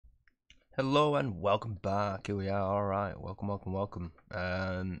Hello and welcome back. Here we are. All right, welcome.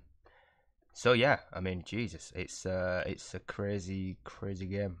 So yeah, I mean, Jesus, it's a crazy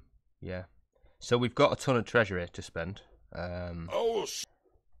game. Yeah. So we've got a ton of treasure to spend. Oh,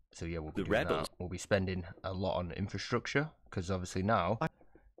 So yeah, we'll be the doing rebels. that. We'll be spending a lot on infrastructure because obviously now,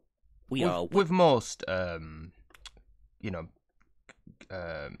 We with, are. with most you know,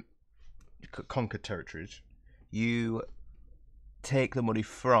 conquered territories, you take the money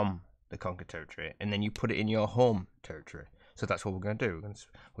from the conquered territory and then you put it in your home territory. So that's what we're going to do.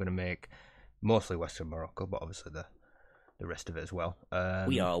 We're going to make mostly Western Morocco, but obviously the rest of it as well.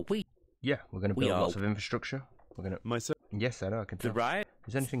 Yeah, we're going to build lots of infrastructure. We're going to. Myself. Yes, I know. I can tell. The right.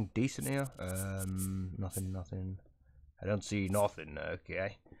 Is there anything decent here? Nothing. I don't see nothing.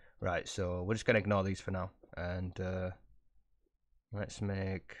 Okay, right. So we're just going to ignore these for now, and let's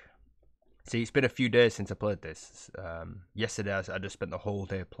make. See, it's been a few days since I played this. Yesterday, I just spent the whole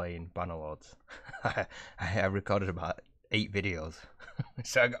day playing Bannerlords. I recorded about 8 videos,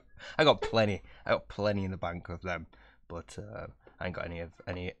 so I got plenty. I got plenty in the bank of them, but I ain't got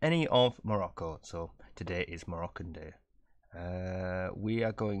any of Morocco. So today is Moroccan Day. We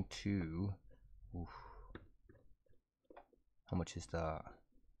are going to. Oof, how much is that?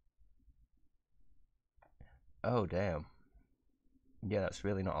 Oh damn! Yeah, that's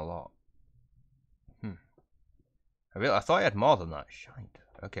really not a lot. I thought I had more than that. Shite.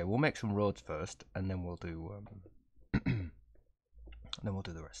 Okay, we'll make some roads first, and then we'll do then we'll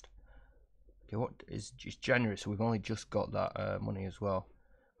do the rest. Okay, what is it's January, so we've only just got that money as well.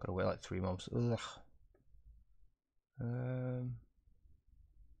 Gotta wait like 3 months. Ugh.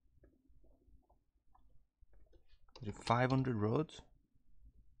 Is it 500 roads?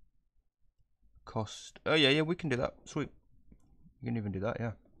 Cost. Oh yeah, we can do that. Sweet. You can even do that.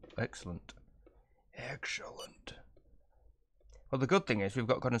 Yeah. Excellent. Well, the good thing is we've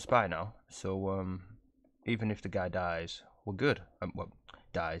got God and Spy now, so even if the guy dies, we're good. Well,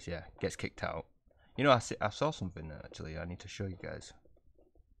 dies, yeah, gets kicked out. You know, I saw something actually. I need to show you guys.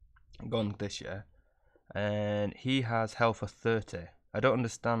 I'm going this year, and he has health of 30. I don't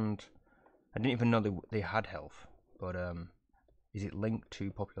understand. I didn't even know they had health, but is it linked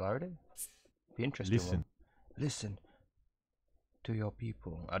to popularity? Be interesting. Listen to your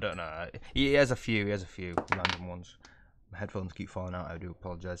people. I don't know. He has a few random ones. My headphones keep falling out. I do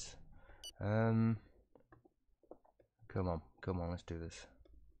apologize. Come on, let's do this.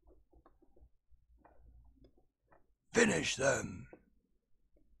 Finish them.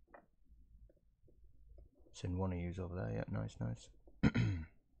 Send one of yous over there. Yeah, nice.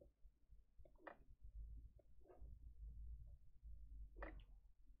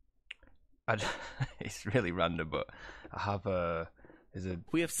 It's really random, but I have a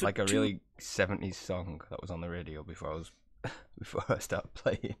really 70s song that was on the radio before I started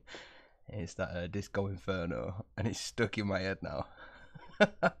playing. It's that Disco Inferno, and it's stuck in my head now.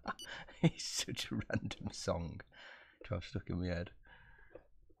 It's such a random song to have stuck in my head.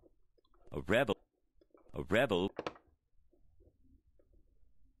 A rebel.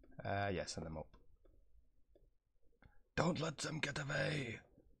 Yeah, send them up. Don't let them get away.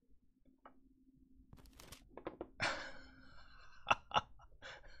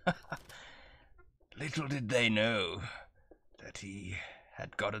 Little did they know that he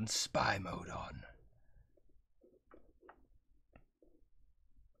had gotten spy mode on.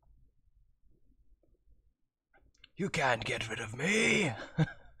 You can't get rid of me.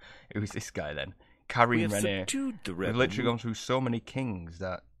 Who's this guy then? Karim Rene. We've literally gone through so many kings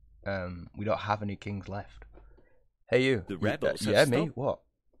that we don't have any kings left. Hey you. The rebels. Yeah, me. What?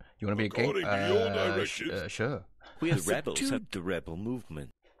 You want to be a king? According to your directions. Sure. We have subdued the rebel movement.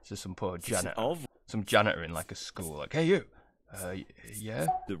 So some poor janitor. Some janitor in like a school. Like, hey you. Yeah.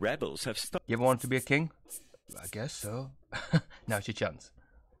 The rebels have stopped. You ever wanted to be a king? I guess so. Now's your chance.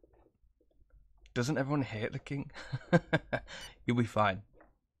 Doesn't everyone hate the king? You'll be fine.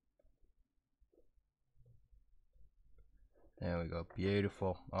 There we go.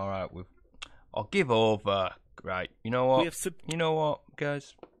 Beautiful. All right, I'll give over. Right. You know what? You know what,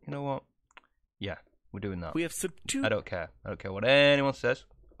 guys? You know what? Yeah, we're doing that. We have subdued. I don't care what anyone says.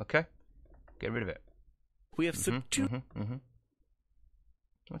 Okay? Get rid of it. We have subdued.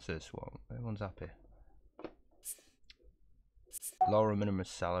 What's this? What? Everyone's happy. Lower minimum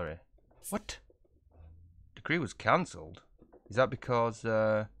salary. What? Decree was cancelled. Is that because?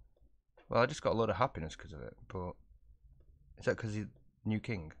 Well, I just got a lot of happiness because of it. But is that because he's new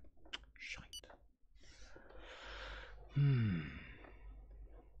king? Shite.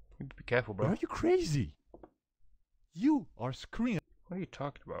 Be careful, bro. Are you crazy? You are screwing. What are you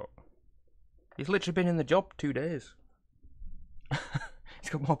talking about? He's literally been in the job 2 days. He's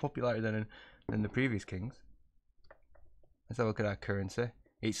got more popularity than the previous kings. Let's have a look at our currency.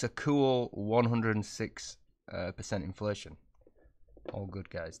 It's a cool 106% inflation. All good,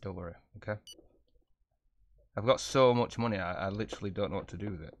 guys. Don't worry. Okay. I've got so much money. I literally don't know what to do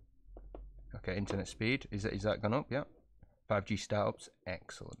with it. Okay, internet speed. Is that gone up? Yeah. 5G startups.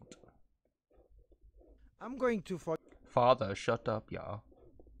 Excellent. I'm going to Father, shut up, y'all.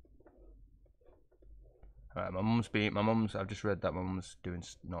 Alright, my mum's, I've just read that my mum's doing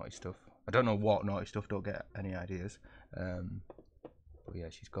naughty stuff. I don't know what naughty stuff, don't get any ideas. But yeah,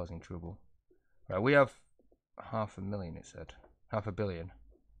 she's causing trouble. Right, we have 500,000, it said. 500 million.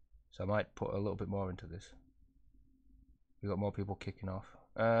 So I might put a little bit more into this. We got more people kicking off.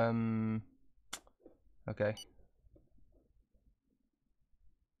 Okay.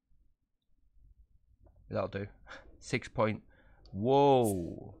 That'll do. 6 point.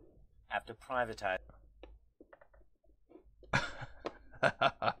 Whoa. Have to privatize.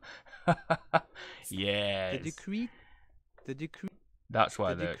 Yes. The decree. That's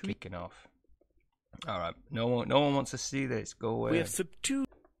why they're kicking off. All right. No one wants to see this. Go away. We have subdued.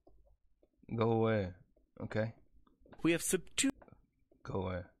 Go away. Okay. We have subdued. Go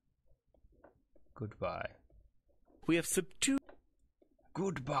away. Goodbye. We have subdued.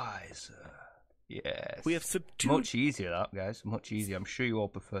 Goodbye, sir. Yes. We have subdued. Much easier, that, guys. Much easier. I'm sure you all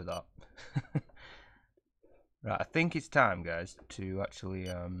prefer that. Right, I think it's time, guys, to actually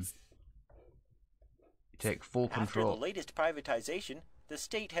take full control. After the latest privatization, the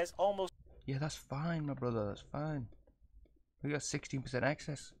state has almost... Yeah, that's fine, my brother. That's fine. We got 16%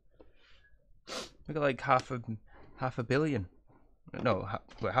 excess. We got like half a billion. No,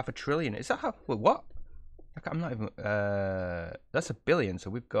 half a trillion. Is that half? Wait, what? I'm not even. That's a billion.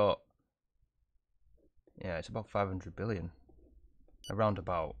 So we've got. Yeah, it's about 500 billion. Around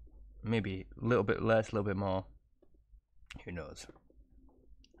about. Maybe a little bit less, a little bit more. Who knows?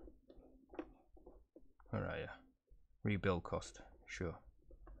 Alright, yeah. Rebuild cost. Sure.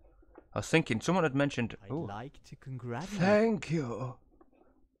 I was thinking, someone had mentioned... I'd like to congratulate... Thank you!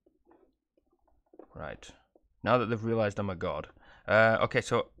 Right. Now that they've realised I'm a god. Okay,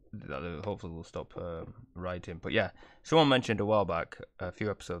 so... Hopefully we'll stop writing. But yeah, someone mentioned a while back, a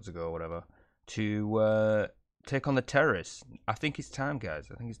few episodes ago or whatever, to take on the terrorists. I think it's time, guys.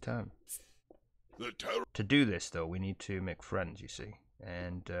 I think it's time. To do this, though, we need to make friends, you see.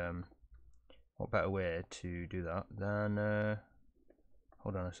 And what better way to do that than...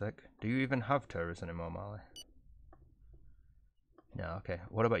 hold on a sec. Do you even have terrorists anymore, Marley? No, okay.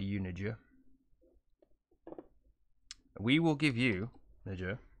 What about you, Niger? We will give you,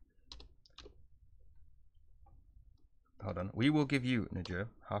 Niger. Hold on. We will give you, Niger,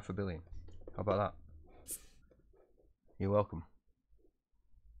 500 million. How about that? You're welcome.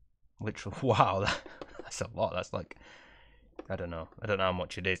 Literally, wow, that's a lot. That's like, I don't know how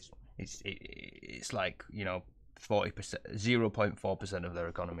much it is. It's like, you know, 40%, 0.4% of their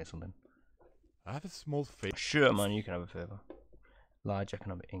economy or something. I have a small favor. Sure, man, you can have a favour. Large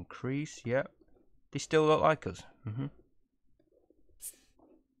economic increase, yep. They still look like us.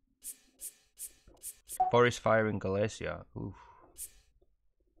 Forest fire in Galicia. Oof.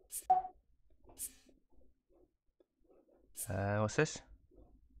 What's this?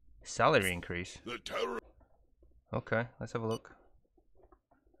 Salary increase. Okay, let's have a look.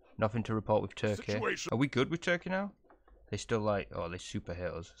 Nothing to report with Turkey. Are we good with Turkey now? They still like, oh, they super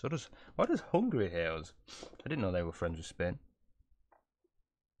hate us. Why does Hungary hate us? I didn't know they were friends with Spain.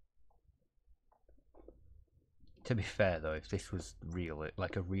 To be fair though, if this was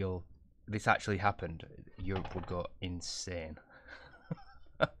real, this actually happened, Europe would go insane.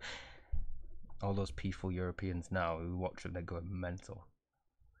 All those peaceful Europeans now who watch it, they're going mental.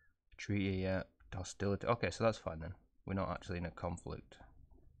 Treaty, yeah. Hostility. Okay, so that's fine then. We're not actually in a conflict.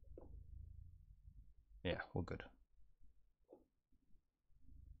 Yeah, we're good.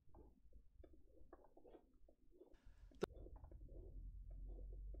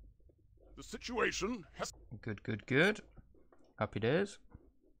 The situation has... Good. Happy days.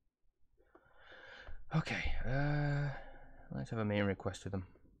 Okay, let's have a main request with them.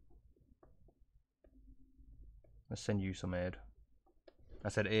 Let's send you some aid. I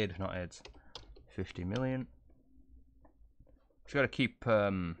said aid, not aids. 50 million. Just gotta keep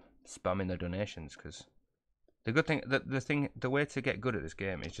spamming the donations, because the good thing, the way to get good at this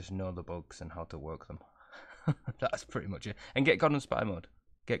game is just know the bugs and how to work them. That's pretty much it. And get God and Spy mode.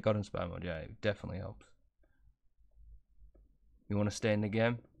 Get God and Spy mode, yeah, it definitely helps. You want to stay in the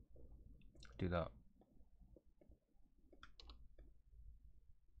game? Do that.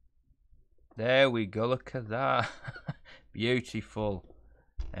 There we go, look at that. Beautiful.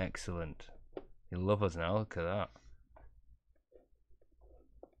 Excellent. You love us now, look at that.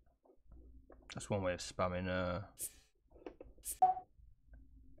 That's one way of spamming.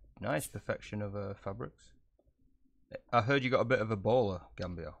 Nice perfection of fabrics. I heard you got a bit of a baller,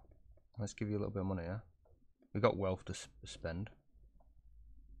 Gambio. Let's give you a little bit of money, yeah? We got wealth to spend.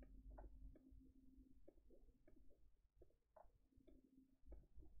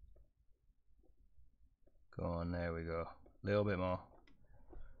 Go on, there we go. A little bit more.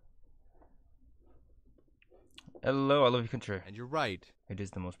 Hello, I love your country. And you're right. It is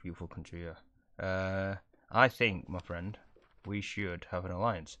the most beautiful country, yeah. I think, my friend, we should have an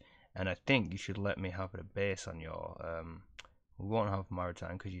alliance. And I think you should let me have a base on your... we won't have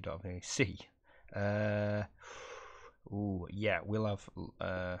maritime because you don't have any sea. Ooh, yeah, we'll have...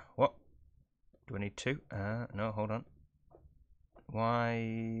 what? Do I need two? No, hold on.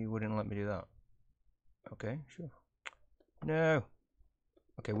 Why wouldn't it let me do that? Okay, sure. No.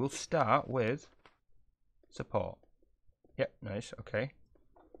 Okay, we'll start with support. Yep, nice. Okay.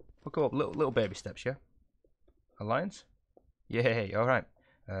 We'll go up little baby steps, yeah. Alliance. Yay! All right.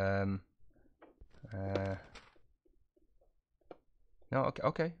 No.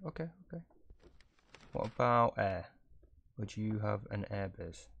 Okay. What about air? Would you have an air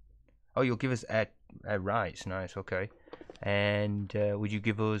base? Oh, you'll give us air rights. Nice. Okay. And would you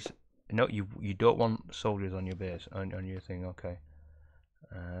give us? No, you don't want soldiers on your base on your thing. Okay.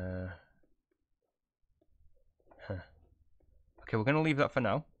 Okay, we're gonna leave that for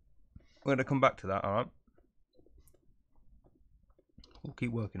now. We're gonna come back to that. All right. We'll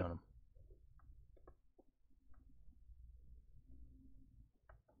keep working on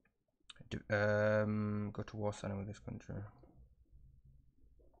them. Go to war signing with this country.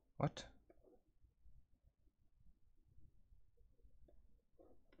 What?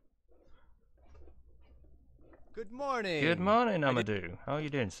 Good morning. Good morning, Amadou. How are you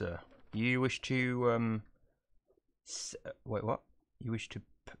doing, sir? You wish to wait, what? You wish to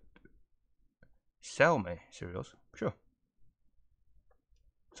sell me cereals? Sure.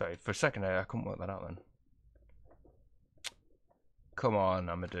 Sorry, for a second I couldn't work that out then. Come on,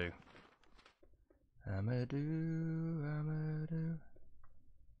 Amadou. Amadou.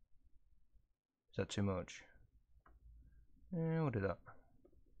 Is that too much? Yeah, we'll do that.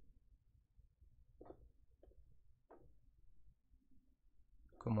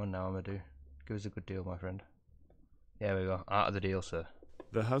 Come on now, Amadou. Give us a good deal, my friend. There we go. Out of the deal, sir.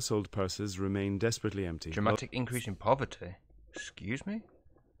 The household purses remain desperately empty. Dramatic increase in poverty. Excuse me?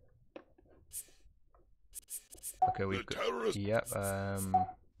 Okay, we've got... Yep,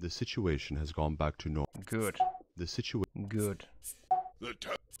 The situation has gone back to normal. good. The situation. Good.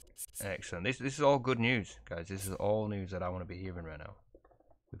 Excellent. This is all good news, guys. This is all news that I want to be hearing right now.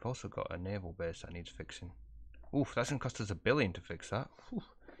 We've also got a naval base that needs fixing. Oof, that's going to cost us $1 billion to fix that.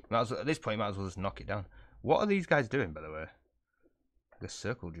 Might as well, at this point, might as well just knock it down. What are these guys doing, by the way? Like a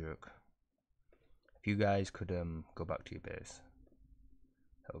circle jerk. If you guys could go back to your base,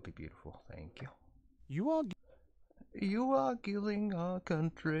 that would be beautiful. Thank you. You are giving our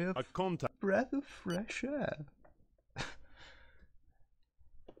country A contact. breath of fresh air.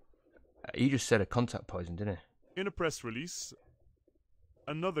 He just said a contact poison, didn't he? In a press release,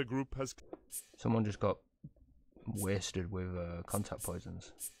 another group has... Someone just got wasted with contact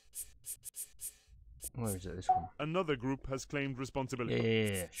poisons. Where is it? This one. Another group has claimed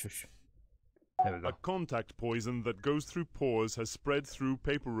responsibility. Yeah. Shush. There we go. A contact poison that goes through pores has spread through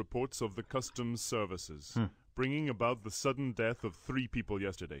paper reports of the customs services, bringing about the sudden death of 3 people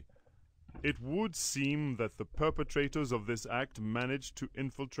yesterday. It would seem that the perpetrators of this act managed to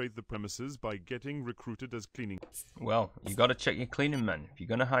infiltrate the premises by getting recruited as cleaning. Well, you got to check your cleaning men. If you're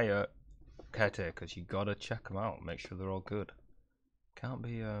going to hire caretakers, you got to check them out. Make sure they're all good. Can't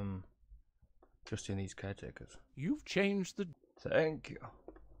be trusting these caretakers. You've changed the... Thank you.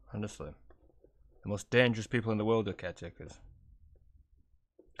 Honestly. The most dangerous people in the world are caretakers.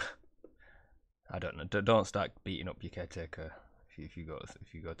 I don't know. Don't start beating up your caretaker if you go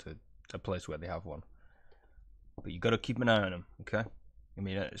to a place where they have one. But you got to keep an eye on them, okay? I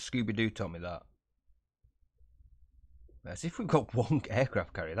mean, Scooby Doo taught me that. As if we've got one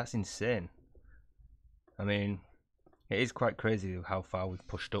aircraft carrier. That's insane. I mean, it is quite crazy how far we've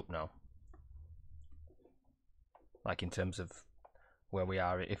pushed up now. Like in terms of where we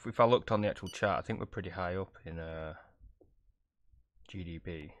are. If I looked on the actual chart, I think we're pretty high up in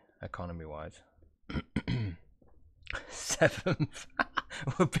GDP, economy-wise. 7th.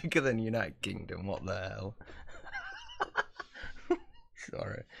 We're bigger than United Kingdom. What the hell?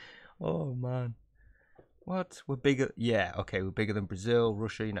 Sorry. Oh man. What? We're bigger? Yeah. Okay. We're bigger than Brazil,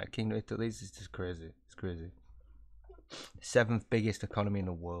 Russia, United Kingdom, Italy. This is just crazy. It's crazy. 7th biggest economy in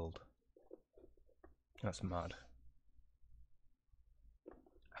the world. That's mad.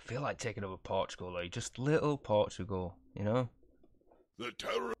 feel like taking over Portugal, like just little Portugal, you know? The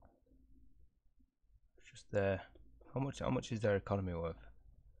terror. Just there. How much is their economy worth?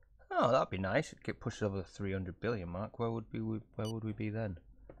 Oh, that'd be nice. It'd get pushed over the 300 billion mark. Where would we be then?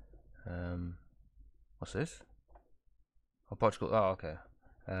 What's this? Oh, Portugal. Oh, okay.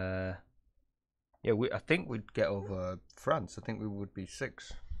 Yeah, I think we'd get over France. I think we would be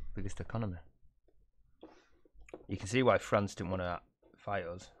 6th biggest economy. You can see why France didn't want to fight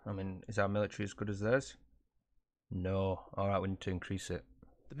us. I mean, is our military as good as theirs? No. Alright, we need to increase it.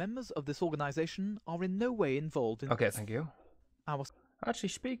 The members of this organization are in no way involved in Okay, thank you. our... Actually,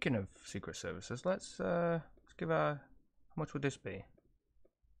 speaking of secret services, let's give our... How much would this be?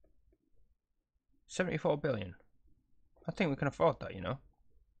 74 billion. I think we can afford that, you know.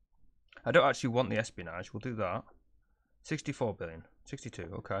 I don't actually want the espionage. We'll do that. 64 billion. 62,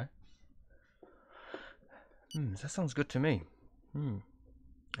 okay. That sounds good to me.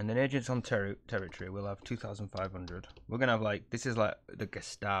 And then agents on territory, we'll have 2,500. We're gonna have like, this is like the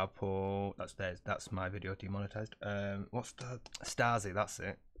Gestapo. That's theirs. That's my video demonetized. What's the Stasi? That's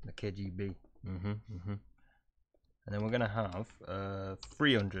it. The KGB. And then we're gonna have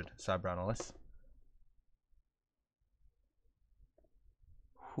 300 cyber analysts.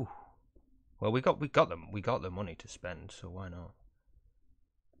 Whew. Well, we got the money to spend, so why not?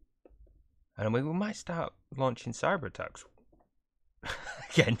 And we might start launching cyber attacks.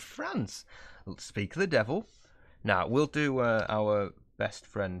 Again, France. Speak of the devil. Now, we'll do our best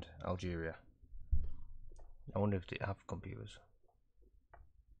friend, Algeria. I wonder if they have computers.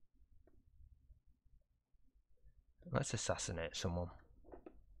 Let's assassinate someone.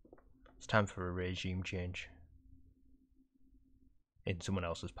 It's time for a regime change. In someone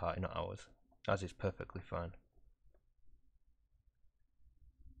else's party, not ours. As is perfectly fine.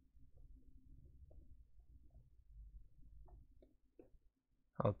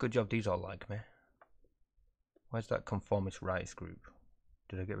 Oh, good job, these all like me. Where's that conformist rights group?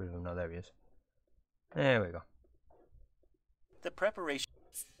 Did I get rid of him? No, there he is. There we go. The preparation.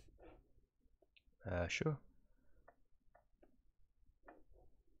 Sure.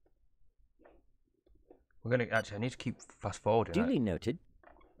 We're gonna actually. I need to keep fast forwarding. Duly noted.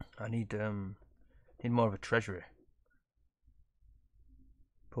 I need more of a treasury.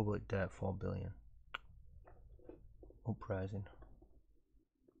 Public debt 4 billion. Uprising.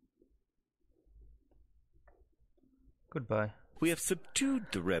 Goodbye. We have subdued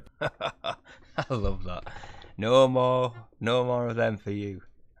the rebel. I love that. No more of them for you.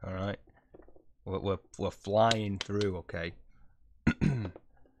 All right. We're flying through. Okay. We're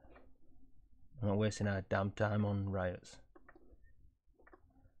not wasting our damn time on riots.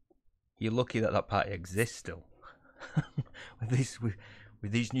 You're lucky that that party exists still.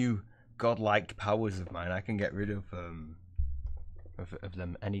 with these new godlike powers of mine, I can get rid of them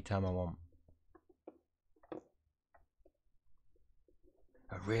anytime I want.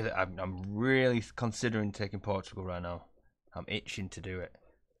 I'm really considering taking Portugal right now. I'm itching to do it.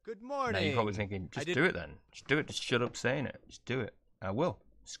 Good Now morning. you're probably thinking, just do it then. Just do it. Just shut up saying it. Just do it. I will.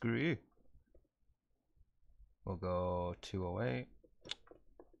 Screw you. We'll go 208.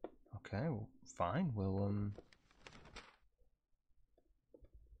 Okay, well, fine. We'll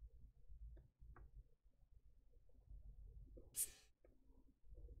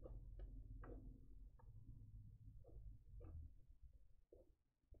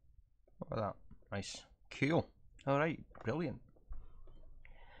What about that? Nice. Cool. Alright, brilliant.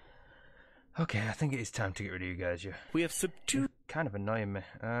 Okay, I think it is time to get rid of you guys. We have subdued. You're kind of annoying me.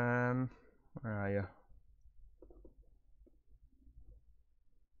 Where are you?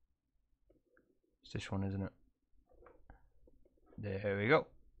 It's this one, isn't it? There we go.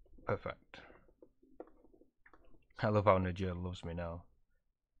 Perfect. I love how Niger loves me now.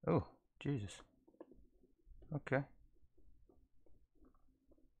 Oh, Jesus. Okay.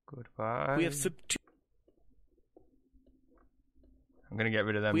 Goodbye. We have subdued. I'm gonna get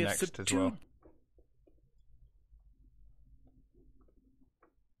rid of them next as well.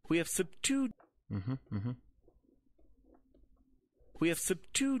 We have subdued. We have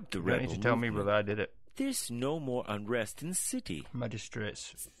subdued the You don't rebel need to tell me, movement. brother. I did it. There's no more unrest in the city.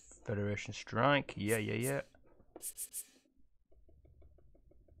 Magistrates Federation strike. Yeah.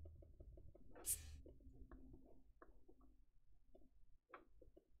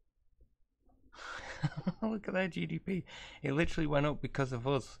 Look at their GDP. It literally went up because of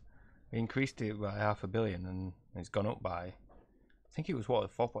us. We increased it by 500 million and it's gone up by, I think it was what,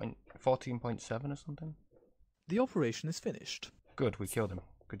 14.7 or something? The operation is finished. Good, we killed him.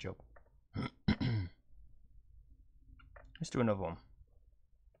 Good job. Let's do another one.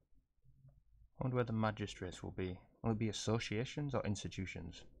 I wonder where the magistrates will be. Will it be associations or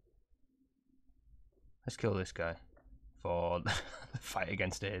institutions? Let's kill this guy for the fight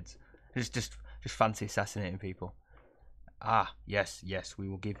against AIDS. Just fancy assassinating people. Ah, yes, we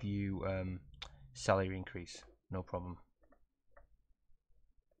will give you salary increase. No problem.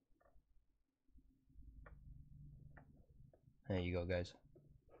 There you go, guys.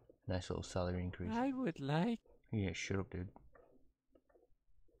 Nice little salary increase. I would like. Yeah, shut up, dude.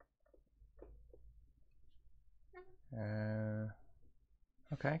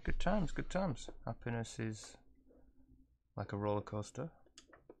 Okay, good times, good times. Happiness is like a roller coaster.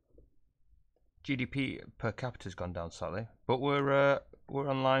 GDP per capita's gone down slightly, but we're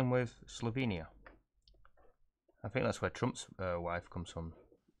on line with Slovenia. I think that's where Trump's wife comes from.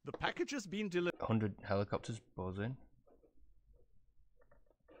 The package has been delivered. 100 helicopters buzzing.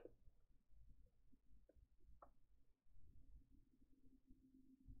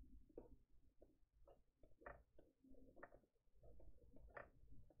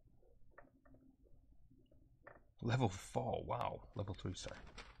 Level 4, wow. Level 3, sorry.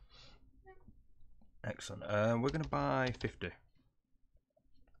 Excellent. We're going to buy 50.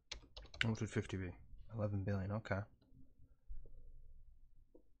 How much would 50 be? 11 billion, okay.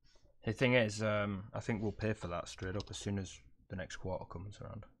 The thing is, I think we'll pay for that straight up as soon as the next quarter comes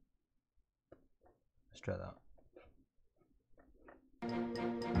around. Let's try that.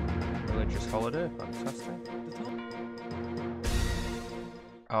 Religious holiday, fantastic.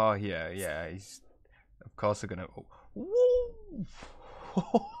 Oh, yeah, he's... Of course they're gonna...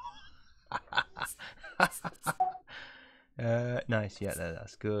 Oh. Nice, yeah,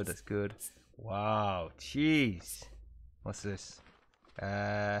 that's good, that's good. Wow, jeez. What's this?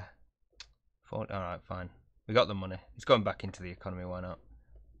 Alright, fine. We got the money. It's going back into the economy, why not?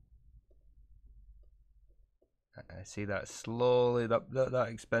 I see that slowly, that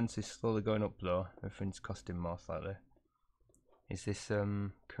expense is slowly going up though. Everything's costing more slightly. Is this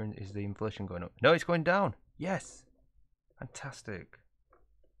is the inflation going up? No, it's going down. Yes. Fantastic.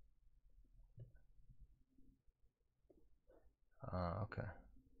 Ah, okay.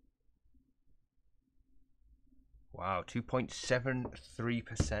 Wow,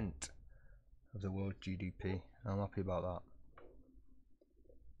 2.73% of the world GDP. I'm happy about that.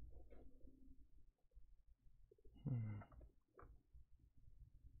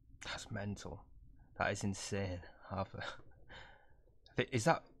 That's mental. That is insane. Is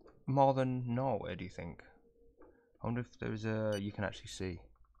that more than Norway, do you think? I wonder if there's you can actually see.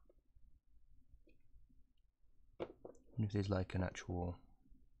 I wonder if there's like an actual...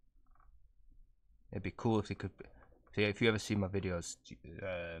 It'd be cool if they could... See, if you ever see my videos,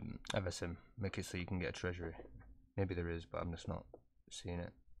 Eversim, make it so you can get a treasury. Maybe there is, but I'm just not seeing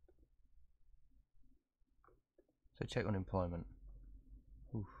it. So check unemployment.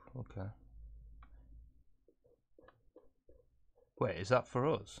 Oof, okay. Wait, is that for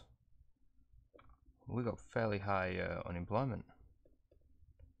us? We got fairly high unemployment.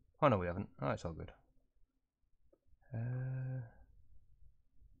 Oh no, we haven't. Oh, it's all good.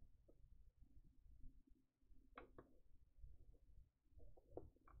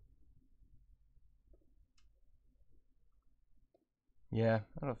 Yeah,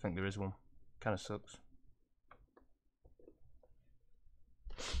 I don't think there is one. Kind of sucks.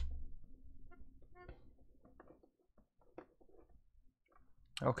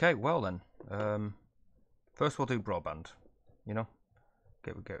 Okay, well then. First we'll do broadband. You know,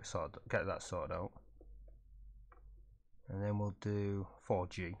 get that sorted out, and then we'll do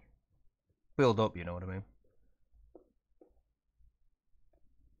 4G. Build up, you know what I mean.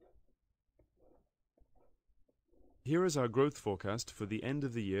 Here is our growth forecast for the end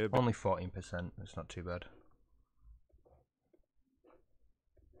of the year. Only 14%. It's not too bad.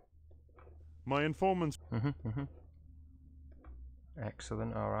 My informants.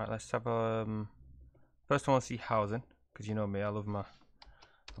 Excellent. All right, let's have first I want to see housing, because you know me, I love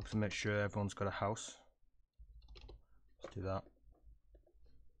to make sure everyone's got a house. Let's do that.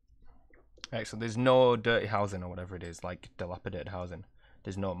 Excellent. There's no dirty housing or whatever it is, like dilapidated housing.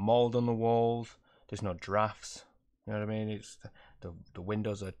 There's no mold on the walls. There's no drafts. You know what I mean? It's the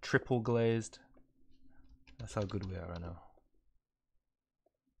windows are triple glazed. That's how good we are right now.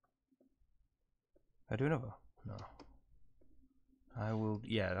 I do another? No. I will.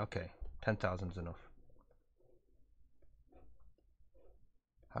 Yeah. Okay. 10,000 is enough.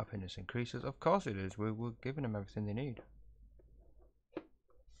 Happiness increases. Of course it is. We're giving them everything they need.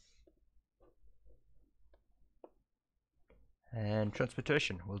 And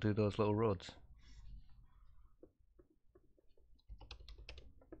transportation. We'll do those little roads.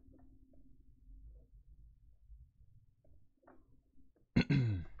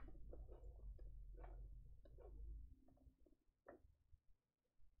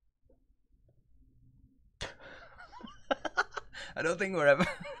 I don't think we're ever.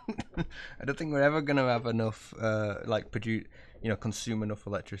 I don't think we're ever gonna have enough, like produce, consume enough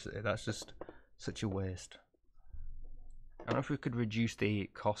electricity. That's just such a waste. I don't know if we could reduce the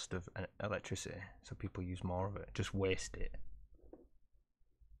cost of electricity so people use more of it. Just waste it.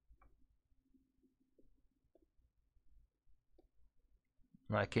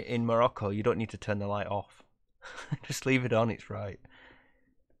 Like in Morocco, you don't need to turn the light off. Just leave it on. It's right.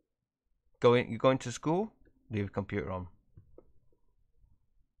 You're going to school? Leave the computer on.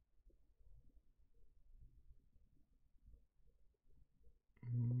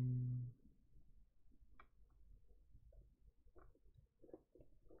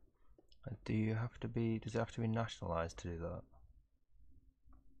 Does it have to be nationalised to do that?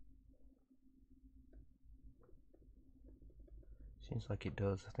 Seems like it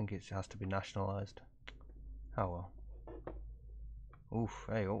does. I think it has to be nationalised. Oh well. Oof,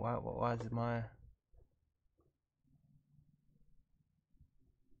 hey, why is it my...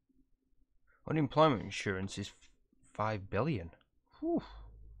 Unemployment insurance is 5 billion. Whew.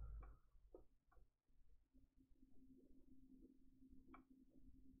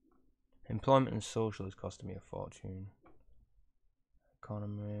 Employment and social is costing me a fortune.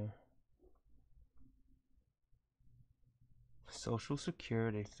 Economy. Social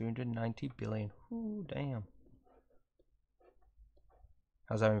security, 390 billion. Ooh, damn.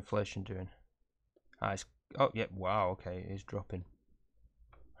 How's our inflation doing? Oh, yeah, wow, okay, it's dropping.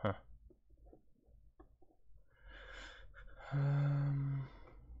 Huh.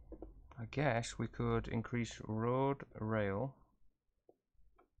 I guess we could increase road, rail.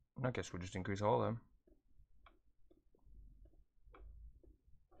 I guess we'll just increase all of them.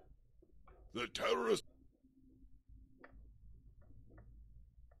 The terrorist.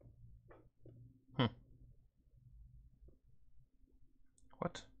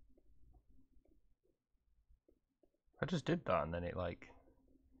 What? I just did that and then it like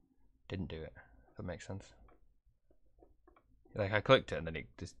didn't do it. If that makes sense. Like I clicked it and then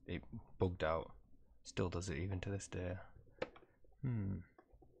it bugged out. Still does it even to this day.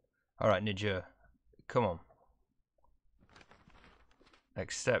 Alright, Niger. Come on.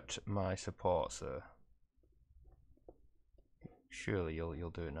 Accept my support, sir. Surely you'll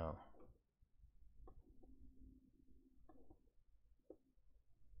do it now.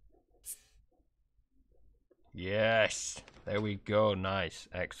 Yes! There we go, nice,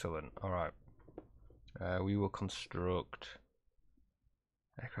 excellent. Alright. We will construct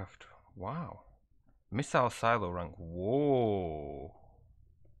aircraft. Wow. Missile silo rank. Whoa.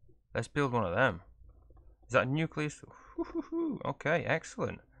 Let's build one of them. Is that a nucleus? Okay,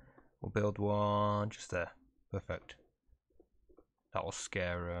 excellent. We'll build one just there. Perfect. That'll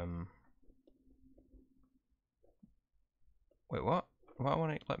scare Wait, what? Why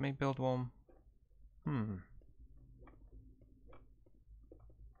won't it let me build one?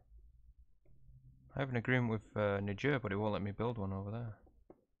 I have an agreement with Niger, but it won't let me build one over there.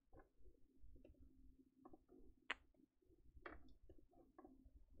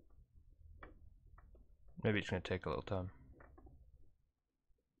 Maybe it's going to take a little time.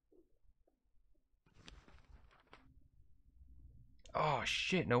 Oh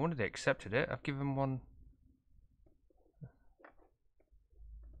shit, no wonder they accepted it. I've given them one.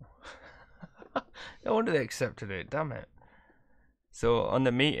 No wonder they accepted it, damn it. So on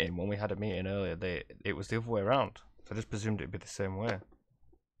the meeting, when we had a meeting earlier, it was the other way around. So I just presumed it'd be the same way.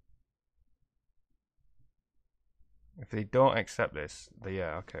 If they don't accept this,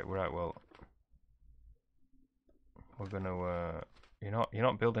 yeah, okay, right, well, we're gonna you're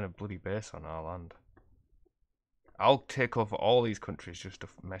not building a bloody base on our land. I'll take over all these countries just to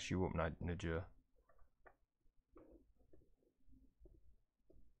mess you up, Niger.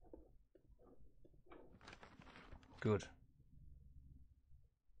 Good.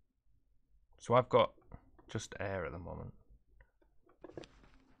 So I've got just air at the moment.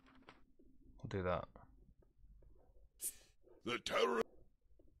 I'll do that. The terror.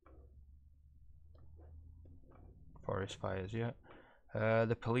 Forest fires, yeah.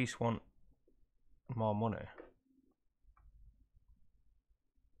 The police want more money.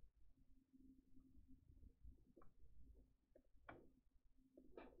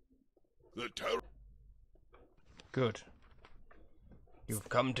 The terror. Good. You've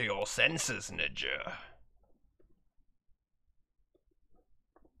come to your senses, Niger.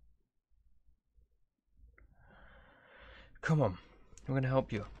 Come on, we're gonna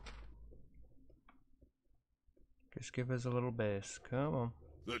help you. Just give us a little base. Come on.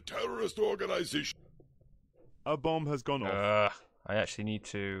 The terrorist organization. A bomb has gone off. I actually need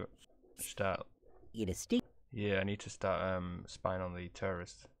to start. Yeah, I need to start spying on the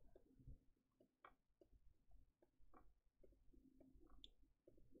terrorists.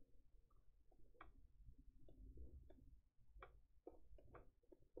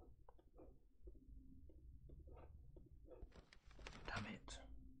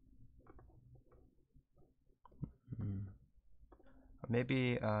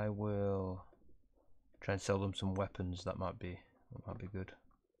 Maybe I will try and sell them some weapons. That might be good.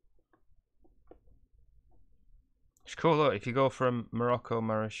 It's cool. Look, if you go from Morocco,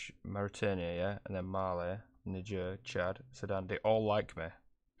 Mauritania, yeah, and then Mali, Niger, Chad, Sudan, they all like me.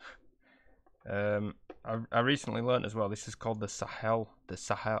 I recently learned as well. This is called the Sahel. The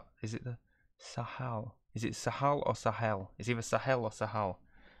Sahel. Is it the Sahel? Is it Sahel or Sahel? It's either Sahel or Sahel.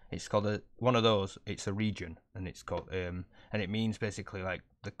 It's called one of those. It's a region, and it's called and it means basically like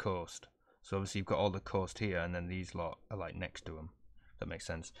the coast. So obviously you've got all the coast here, and then these lot are like next to them. If that makes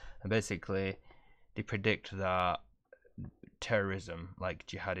sense. And basically, they predict that terrorism, like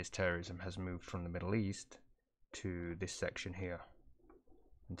jihadist terrorism, has moved from the Middle East to this section here,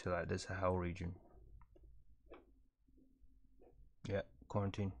 into like the Sahel region. Yeah,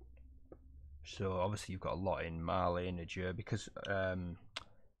 quarantine. So obviously you've got a lot in Mali and Niger because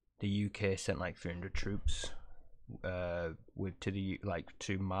the UK sent like 300 troops to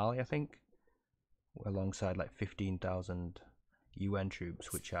Mali, I think, alongside like 15,000 UN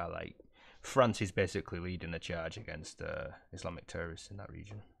troops, which are like France is basically leading the charge against Islamic terrorists in that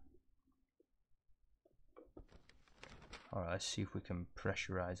region. Alright, let's see if we can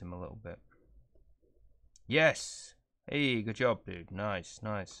pressurize him a little bit. Yes! Hey, good job, dude. Nice,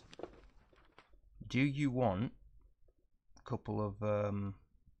 nice. Do you want a couple of, I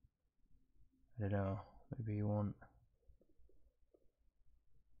don't know, maybe you want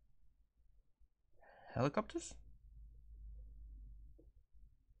helicopters?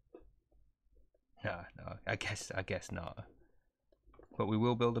 No, I guess not. But we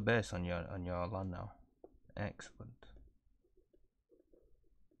will build a base on your land now. Excellent.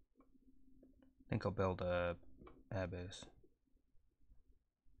 I think I'll build a airbase.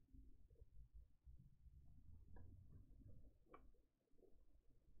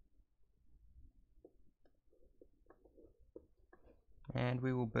 And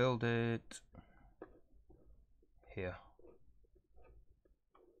we will build it here.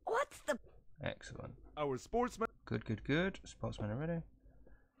 What's the... Excellent. Our sportsmen. Good. Sportsmen are ready.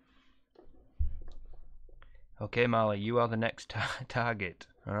 Okay, Mali, you are the next target.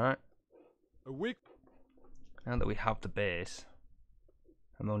 Alright? A week. Now that we have the base,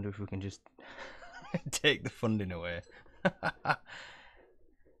 I wonder if we can just take the funding away.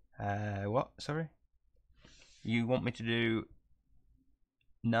 What? Sorry? You want me to do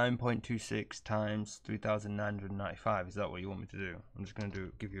 9.26 times 3,995? Is that what you want me to do? I'm just going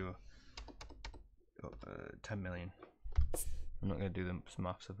to give you 10 million. I'm not going to do the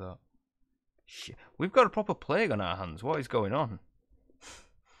maths of that. Shit. We've got a proper plague on our hands. What is going on?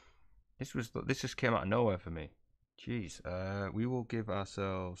 This just came out of nowhere for me. Jeez. We will give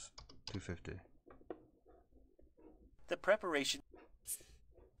ourselves 250. The preparation...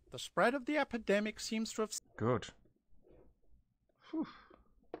 The spread of the epidemic seems to have... Good. Whew.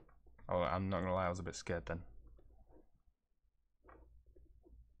 Oh, I'm not gonna lie, I was a bit scared then.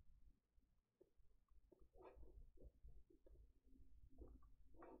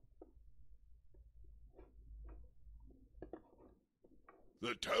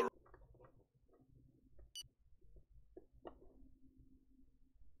 The terror.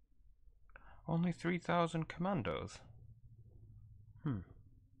 Only 3,000 commandos.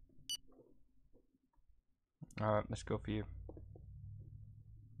 Alright, let's go for you.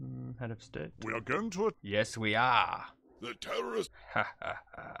 Head of state. We are going to... Yes, we are. The terrorist. Ha ha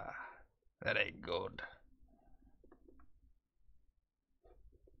ha. That ain't good.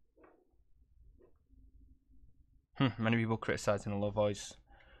 Many people criticizing a low voice.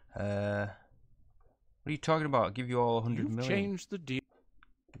 What are you talking about? I'll give you all 100 You've million. changed the deal.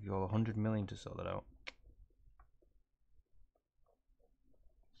 Give you all 100 million to sort that out.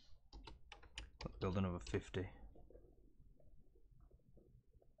 Build another 50.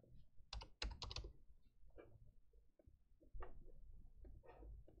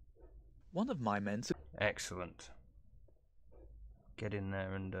 One of my men... Excellent. Get in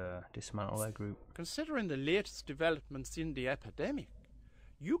there and dismantle their group. Considering the latest developments in the epidemic,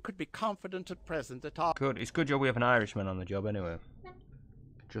 you could be confident at present that our... Good. It's good job we have an Irishman on the job anyway.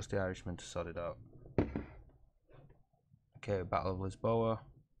 Just the Irishman to sort it out. Okay, Battle of Lisboa.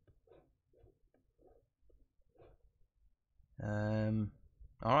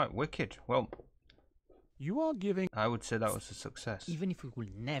 Alright, wicked. Well, You are giving... I would say that was a success. Even if we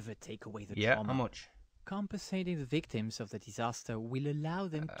will never take away the Yeah, trauma, how much? compensating the victims of the disaster will allow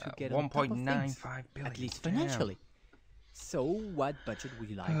them to get on top of things, 1.95 billion. at least damn. financially. So, what budget would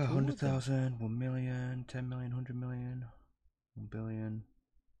you like to award them? 100,000, 1 million, 10 million, 100 million, 1 billion.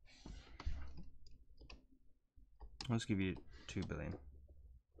 Let's give you 2 billion.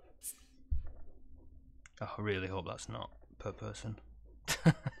 Oh, I really hope that's not per person.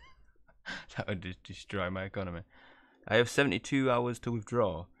 That would just destroy my economy. I have 72 hours to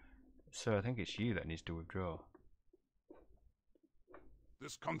withdraw. So I think it's you that needs to withdraw.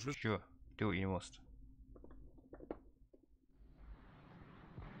 This country. Sure, do what you must.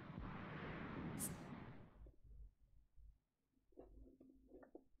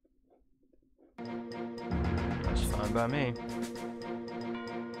 That's fine by me.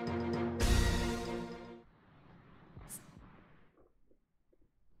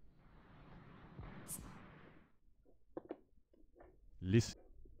 Listen.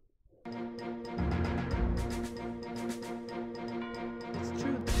 It's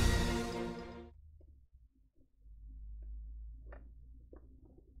true.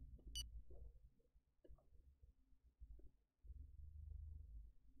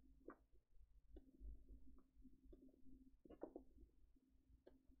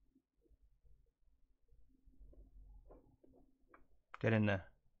 Get in there.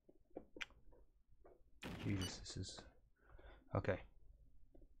 Jesus, this is... Okay.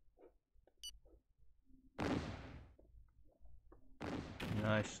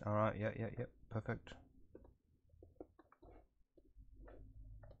 Nice, alright, yeah, perfect.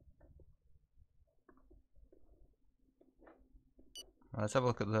 Let's have a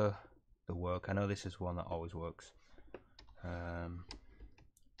look at the work. I know this is one that always works.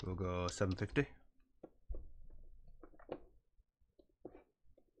 We'll go 750.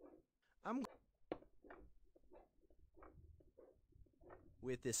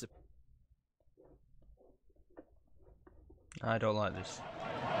 With this. I don't like this.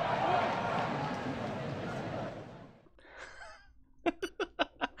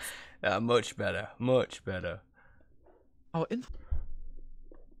 Much better, much better. Our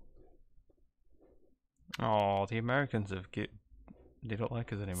Oh, the Americans they don't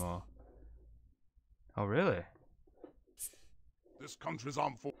like us anymore. Oh, really? This country's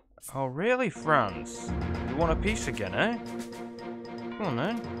armed forces. Oh, really, France? You want a peace again, eh? Come on,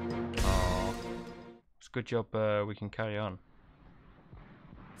 then. Oh, it's a good job we can carry on.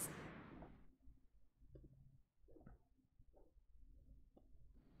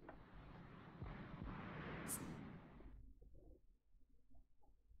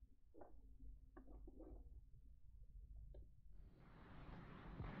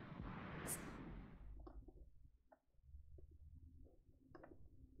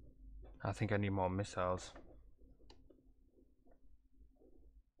 I think I need more missiles.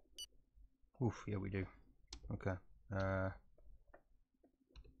 Oof, yeah we do. Okay.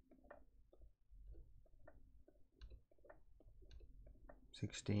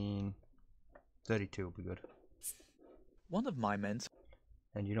 16, 32 will be good. One of my men.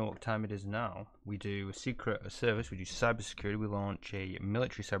 And you know what time it is now? We do a secret service, we do cybersecurity, we launch a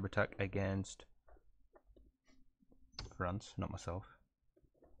military cyber attack against France, not myself.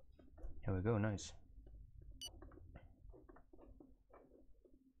 Here we go, nice.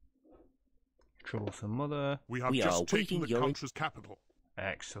 Troublesome mother. We have just taken the country's capital.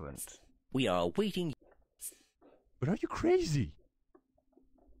 Excellent. We are waiting. But are you crazy?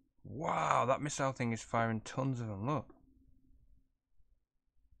 Wow, that missile thing is firing tons of them, look.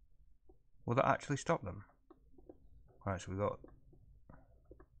 Will that actually stop them? Right, so we got... I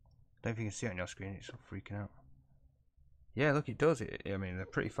don't know if you can see it on your screen, it's all freaking out. Yeah, look, it does. I mean, they're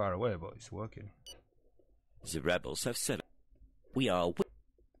pretty far away, but it's working. The rebels have said we are.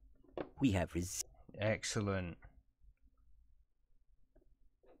 We have excellent.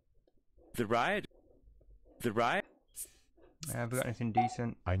 The riot. Have we got anything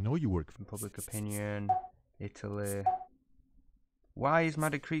decent? I know you work from public opinion. Italy. Why is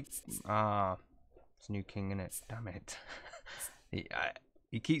Madrid Creek? It's a new king in it. Damn it.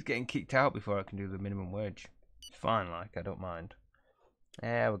 He keeps getting kicked out before I can do the minimum wage. It's fine, like, I don't mind.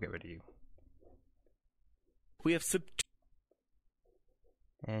 Yeah, we'll get rid of you. We have subdued.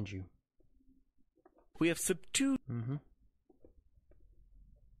 And you. We have subdued.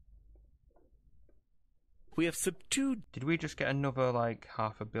 We have subdued. Did we just get another, like,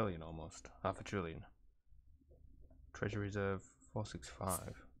 500 million almost? 500 billion. Treasury reserve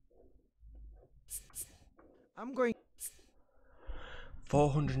 465. I'm going.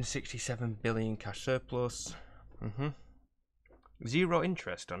 467 billion cash surplus. 0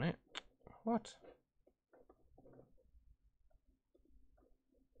 interest on it. What?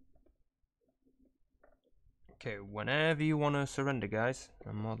 Okay, whenever you want to surrender, guys,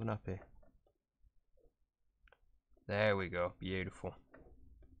 I'm more than happy. There we go, beautiful.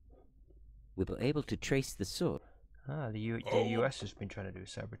 We were able to trace the source. The US has been trying to do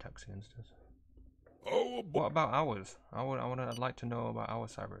cyber attacks against us. What about ours? I'd like to know about our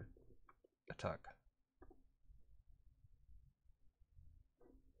cyber attack.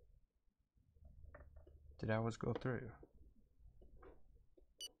 Did ours go through?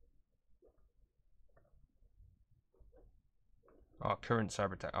 Oh, current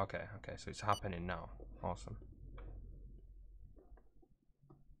cyber attack. Okay, okay, so it's happening now. Awesome.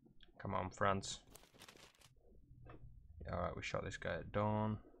 Come on, France. Yeah, alright, we shot this guy at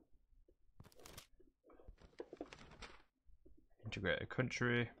dawn. Integrate a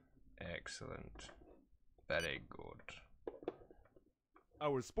country. Excellent. Very good.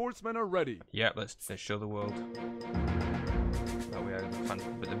 Our sportsmen are ready. Yeah, let's show the world that we are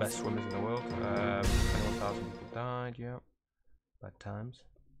the best swimmers in the world. 21,000 people died, yeah. Bad times.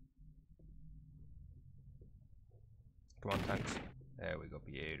 Come on, tanks. There we go,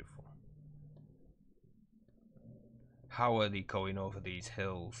 beautiful. How are they going over these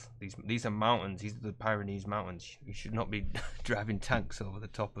hills? These are mountains. These are the Pyrenees Mountains. You should not be driving tanks over the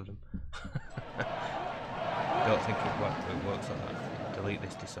top of them. Don't think it works like that. Delete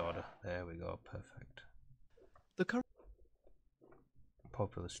this disorder. There we go. Perfect. The current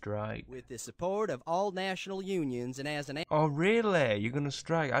Popular strike. With the support of all national unions and as an... Oh, really? You're going to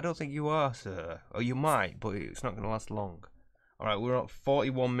strike? I don't think you are, sir. Or you might, but it's not going to last long. Alright, we're at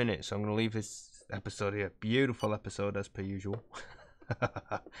 41 minutes, so I'm going to leave this episode here. Beautiful episode, as per usual.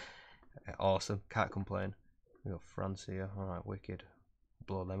 Awesome. Can't complain. We got France here. Alright, wicked.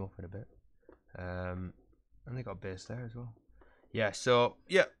 Blow them up in a bit. And they got a base there as well. Yeah, so,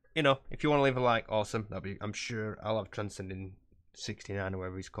 yeah, you know, if you want to leave a like, awesome. That'll be, I'm sure I'll have Transcending 69 or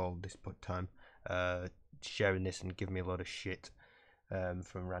whatever he's called this time, sharing this and giving me a lot of shit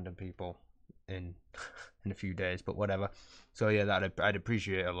from random people in a few days, but whatever. So yeah, I'd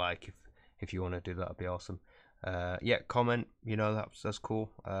appreciate a like if you want to do that. That'd be awesome. Yeah, comment, you know, that's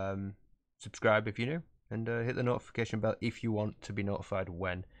cool. Subscribe if you're new, and hit the notification bell if you want to be notified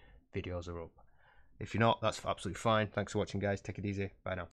when videos are up. If you're not, that's absolutely fine. Thanks for watching, guys. Take it easy. Bye now.